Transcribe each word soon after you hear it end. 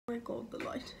god, the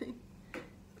lighting.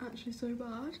 Actually so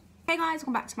bad. Hey guys,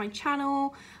 welcome back to my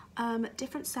channel.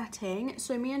 Different setting.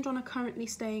 So me and John are currently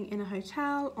staying in a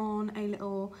hotel on a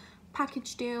little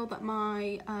package deal that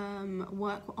my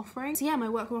work were offering. So yeah, my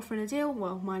work were offering a deal,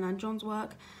 well, mine and John's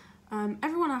work.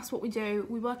 Everyone asks what we do.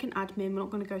 We work in admin. We're not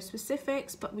going to go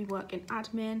specifics, but we work in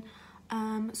admin.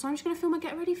 So I'm just going to film and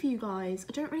get ready for you guys.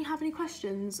 I don't really have any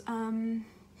questions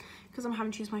because I'm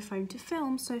having to use my phone to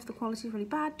film, so if the quality is really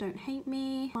bad, don't hate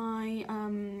me. My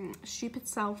stupid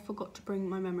self forgot to bring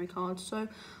my memory card, so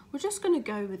we're just going to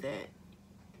go with it.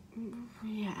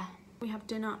 Yeah. We have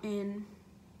dinner in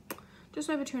just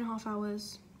over 2.5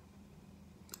 hours,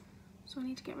 so I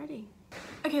need to get ready.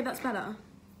 Okay, that's better.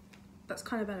 That's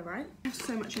kind of better, right? There's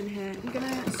so much in here. I'm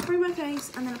gonna spray my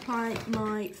face and then apply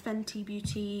my Fenty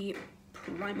Beauty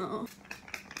primer.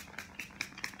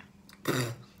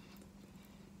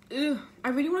 Ugh, I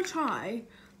really want to try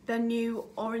their new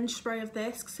orange spray of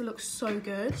this because it looks so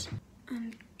good.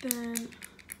 And then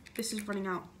this is running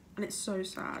out and it's so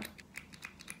sad.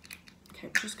 Okay,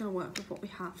 we're just gonna work with what we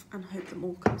have and hope them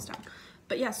all comes down.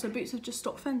 But yeah, so Boots have just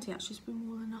stopped Fenty. Actually, it's been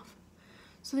more than enough.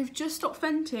 So they've just stopped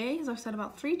Fenty, as I've said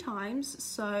about 3 times.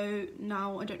 So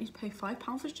now I don't need to pay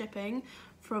 £5 for shipping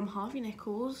from Harvey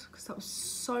Nichols because that was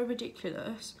so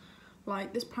ridiculous.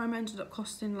 Like, this primer ended up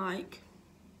costing like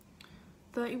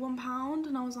 £31,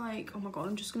 and I was like, oh my god,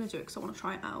 I'm just gonna do it because I want to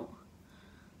try it out.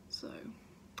 So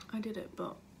I did it,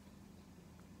 but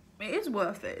it is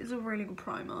worth it. It's a really good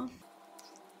primer.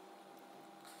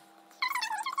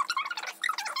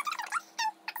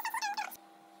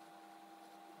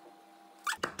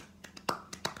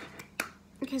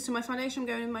 Okay, so my foundation, I'm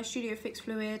going in my Studio Fix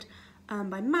Fluid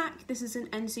by MAC. This is an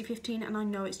NC15 and I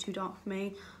know it's too dark for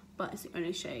me, but it's the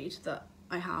only shade that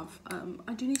I have.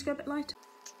 I do need to go a bit lighter.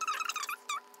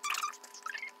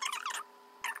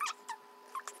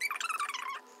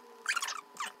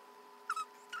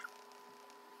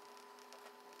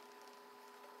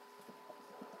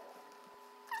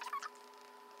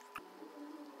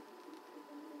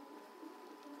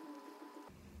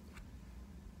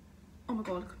 Oh my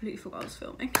god, I completely forgot I was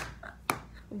filming.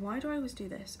 Why do I always do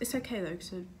this? It's okay though,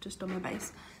 because I've just done my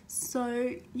base.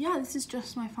 So yeah, this is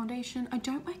just my foundation. I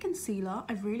don't wear concealer.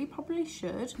 I really probably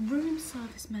should. Room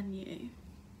service menu.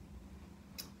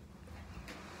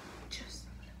 Just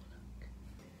have a little look.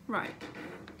 Right.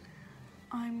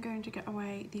 I'm going to get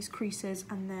away these creases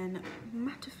and then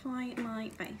mattify my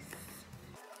face.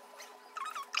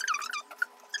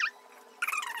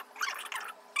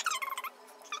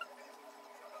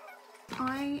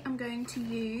 I am going to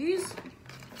use,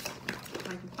 if I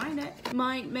can find it,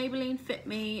 my Maybelline Fit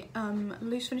Me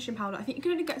loose finishing powder. I think you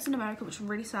can only get this in America, which is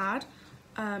really sad,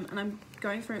 and I'm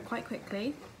going through it quite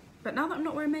quickly. But now that I'm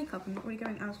not wearing makeup, I'm not really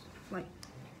going as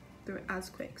through it as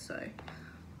quick, so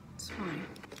it's fine.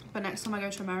 But next time I go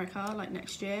to America, like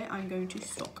next year, I'm going to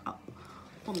stock up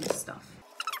on this stuff.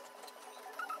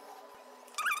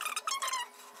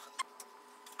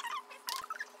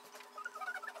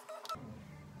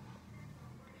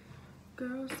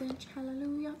 Girls sing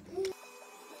hallelujah.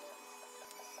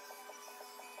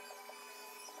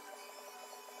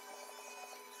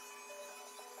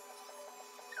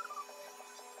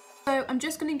 So I'm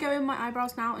just going to go in my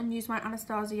eyebrows now and use my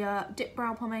Anastasia Dip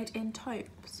Brow Pomade in taupe.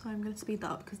 So I'm going to speed that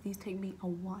up because these take me a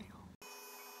while.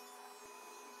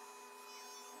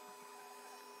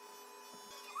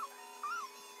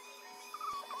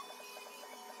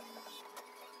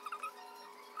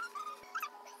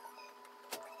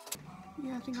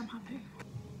 Yeah, I think I'm happy.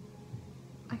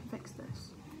 I can fix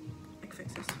this. I can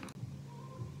fix this.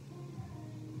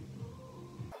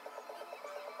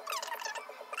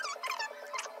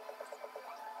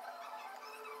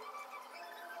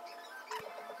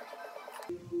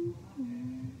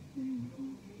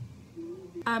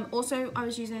 Also, I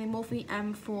was using a Morphe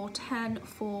M410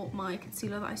 for my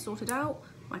concealer that I sorted out.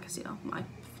 My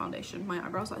foundation, my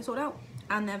eyebrows that I sorted out.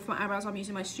 And then for my eyebrows, I'm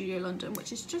using my Studio London,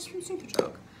 which is just from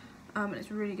Superdrug. And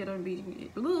it's really good. I've been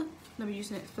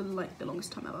using it for like the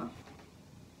longest time ever.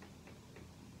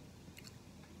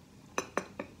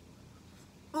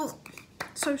 Oh,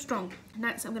 so strong.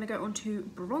 Next, I'm going to go on to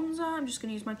bronzer. I'm just going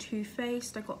to use my Too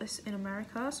Faced. I got this in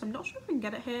America, so I'm not sure if I can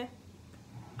get it here.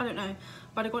 I don't know,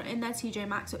 but I got it in their TJ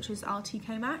Maxx, which is our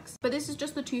TK Maxx. But this is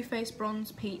just the Too Faced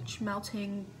Bronze Peach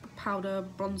Melting Powder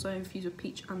Bronzer infused with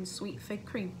peach and sweet fig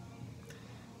cream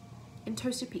in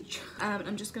Toasted Peach.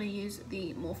 I'm just going to use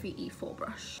the Morphe E4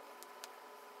 brush.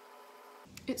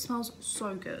 It smells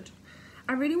so good.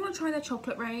 I really want to try their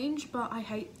chocolate range, but I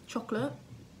hate chocolate,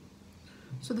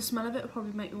 so the smell of it will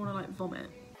probably make me want to like vomit.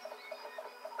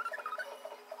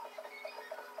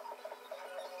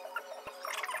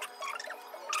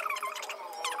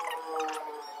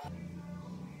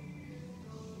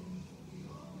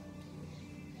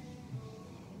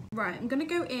 Right, I'm gonna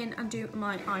go in and do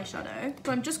my eyeshadow.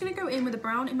 So I'm just gonna go in with a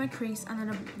brown in my crease and then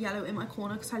a yellow in my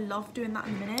corner because I love doing that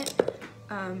in a minute.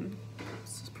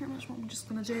 This is pretty much what I'm just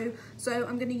gonna do. So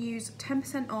I'm gonna use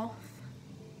 10% off,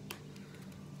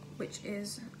 which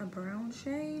is a brown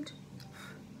shade.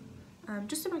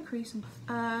 Just in my crease.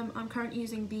 I'm currently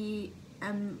using the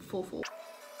M44.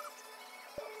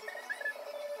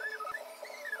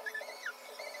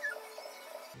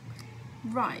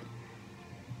 Right.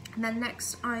 And then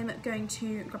next I'm going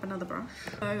to grab another brush.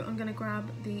 So I'm going to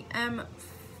grab the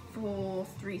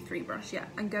M433 brush, yeah,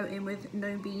 and go in with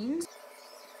No Beans.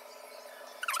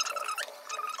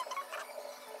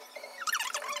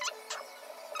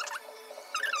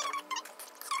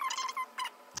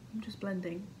 I'm just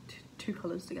blending two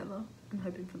colours together and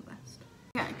hoping for the best.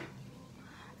 Okay,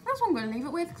 that's what I'm going to leave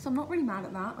it with because I'm not really mad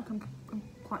at that. Like I'm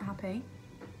quite happy.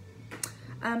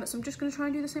 So I'm just going to try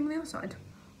and do the same on the other side.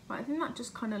 Right, I think that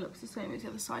just kind of looks the same as the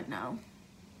other side now.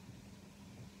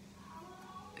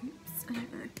 Oops, I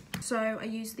don't know. So I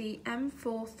use the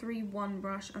M431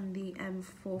 brush and the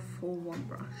M441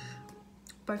 brush.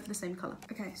 Both the same colour.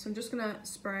 Okay, so I'm just going to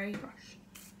spray brush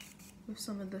with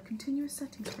some of the Continuous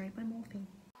Setting Spray by Morphe.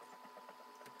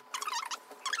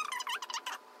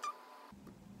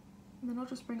 And then I'll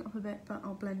just bring it up a bit, but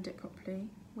I'll blend it properly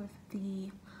with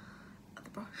the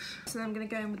brush. So then I'm going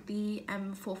to go in with the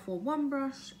M441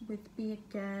 brush with B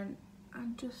again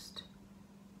and just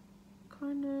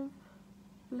kind of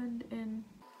blend in.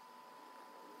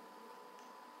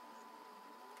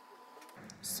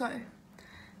 So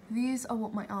these are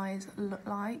what my eyes look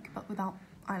like, but without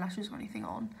eyelashes or anything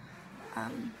on.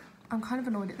 I'm kind of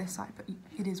annoyed at this side, but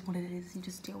it is what it is. You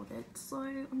just deal with it. So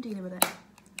I'm dealing with it.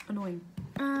 Annoying.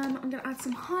 I'm going to add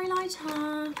some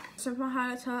highlighter. So for my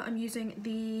highlighter, I'm using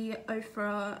the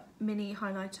Ofra Mini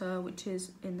Highlighter, which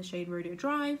is in the shade Rodeo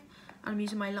Drive. And I'm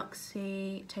using my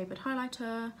Luxie Tapered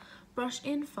Highlighter, brush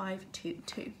in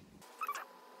 522.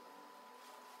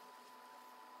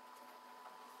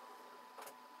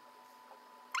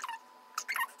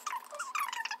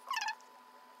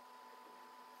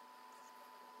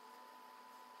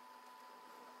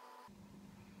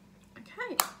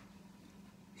 Okay,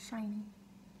 shiny.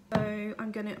 So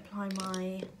I'm going to apply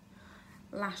my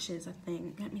lashes, I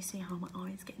think. Let me see how my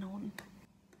eye's getting on.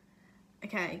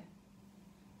 Okay,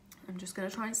 I'm just going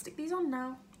to try and stick these on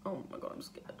now. Oh my god, I'm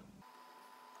scared.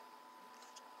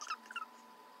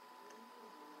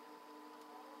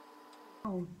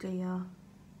 Oh dear,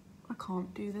 I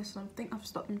can't do this. I think I've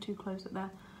stuck them too close at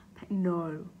there.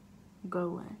 No, go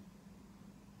away.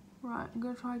 Right, I'm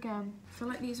going to try again. I feel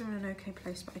like these are in an okay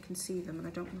place, but I can see them and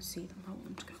I don't want to see them. I want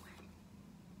them to go away.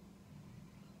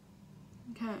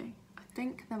 Okay, I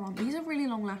think they're on. These are really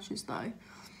long lashes though,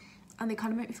 and they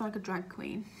kind of make me feel like a drag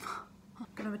queen. I'm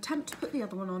gonna attempt to put the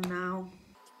other one on now.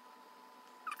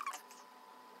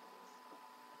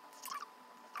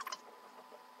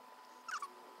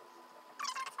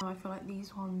 Oh, I feel like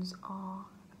these ones are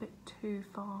a bit too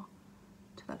far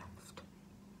to the left.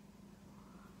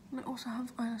 And I also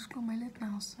have eyelash glue on my lid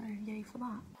now, so yay for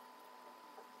that.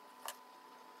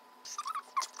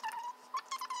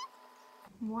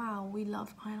 Wow, we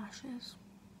love eyelashes.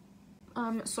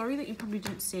 Sorry that you probably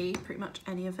didn't see pretty much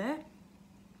any of it.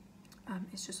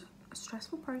 It's just a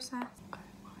stressful process. Oh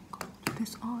my god,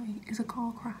 this eye is a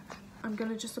car crash. I'm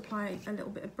gonna just apply a little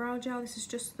bit of brow gel. This is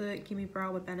just the Gimme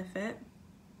Brow with Benefit.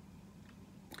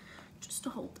 Just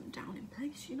to hold them down in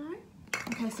place, you know?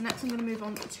 Okay, so next I'm gonna move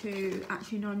on to,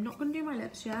 actually no, I'm not gonna do my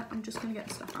lips yet. I'm just gonna get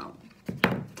the stuff out.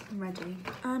 I'm ready.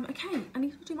 Okay, I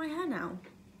need to do my hair now.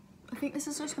 I think this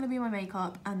is just going to be my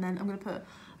makeup, and then I'm going to put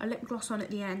a lip gloss on at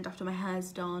the end after my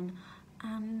hair's done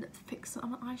and fix it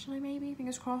on an eyeshadow maybe,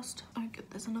 fingers crossed. Oh good,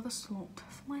 there's another slot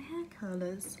for my hair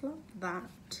curlers, love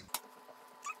that.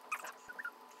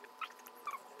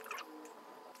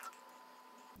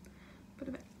 But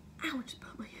a bit, ow, I just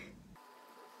put my hair.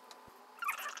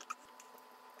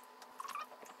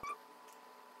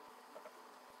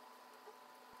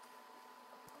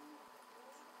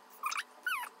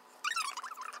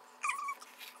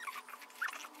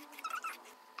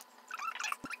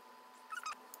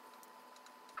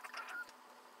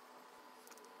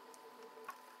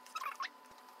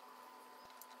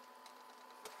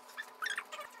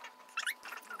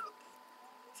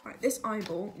 Right, this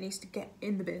eyeball needs to get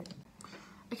in the bin.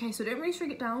 Okay, so don't really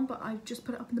shrink it down, but I've just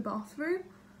put it up in the bathroom.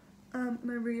 And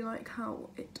I really like how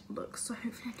it looks, so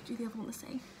hopefully I can do the other one the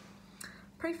same.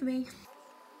 Pray for me.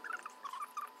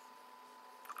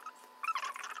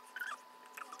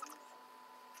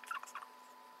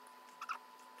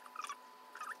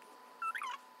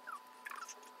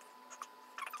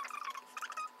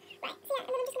 Right, so yeah, and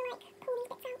then I'm just gonna like pull these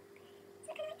bits out.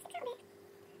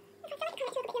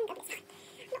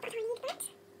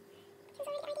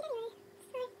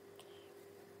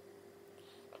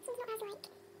 has like,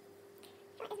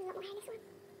 I feel like there's a lot more hair in this one.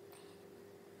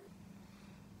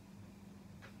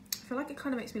 I feel like it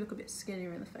kind of makes me look a bit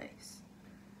skinnier in the face,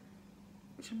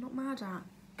 which I'm not mad at.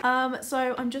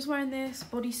 So I'm just wearing this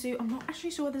bodysuit. I'm not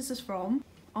actually sure where this is from.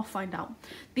 I'll find out.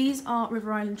 These are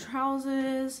River Island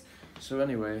trousers. So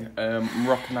anyway, I'm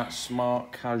rocking that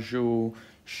smart casual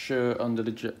shirt under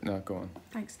the no, go on.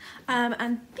 Thanks.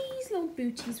 And these little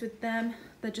booties with them.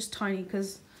 They're just tiny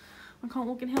because I can't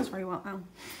walk in heels very well. Ow.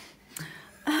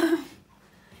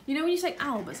 You know when you say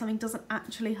ow but something doesn't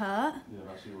actually hurt? Yeah,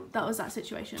 that's your word. That was that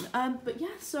situation. But yeah,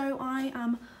 so I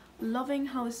am loving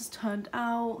how this has turned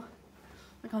out.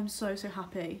 Like, I'm so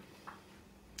happy.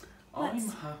 I'm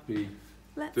happy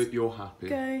Let's that you're happy.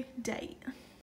 go date.